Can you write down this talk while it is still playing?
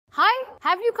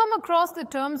Have you come across the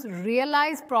terms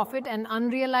realized profit and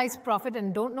unrealized profit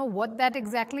and don't know what that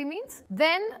exactly means?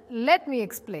 Then let me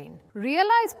explain.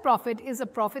 Realized profit is a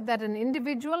profit that an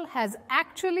individual has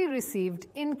actually received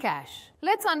in cash.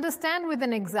 Let's understand with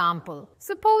an example.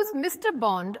 Suppose Mr.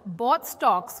 Bond bought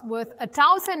stocks worth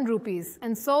 1,000 rupees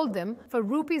and sold them for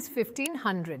rupees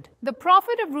 1,500. The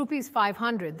profit of rupees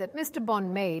 500 that Mr.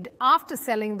 Bond made after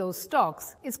selling those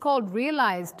stocks is called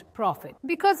realized profit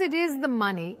because it is the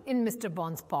money in Mr.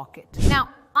 Bond's pocket. Now,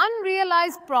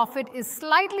 unrealized profit is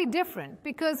slightly different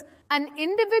because an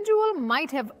individual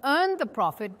might have earned the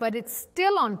profit, but it's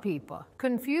still on paper.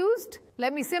 Confused?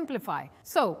 Let me simplify.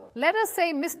 So, let us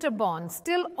say Mr. Bond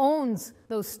still owns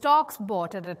those stocks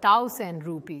bought at 1,000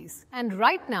 rupees, and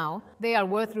right now they are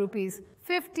worth rupees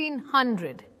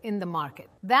 1,500 in the market.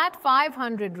 That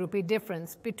 500 rupee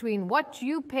difference between what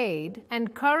you paid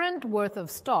and current worth of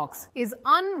stocks is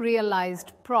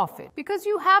unrealized profit because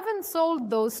you haven't sold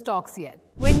those stocks yet.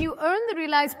 When you earn the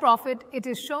realized profit, it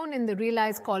is shown in the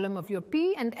realized column of your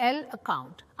P&L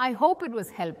account. I hope it was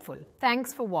helpful.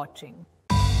 Thanks for watching.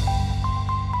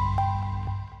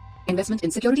 Investment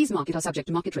in securities market are subject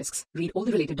to market risks. Read all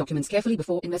the related documents carefully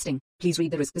before investing. Please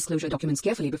read the risk disclosure documents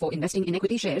carefully before investing in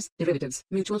equity shares, derivatives,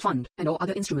 mutual fund, and/or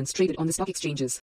other instruments traded on the stock exchanges.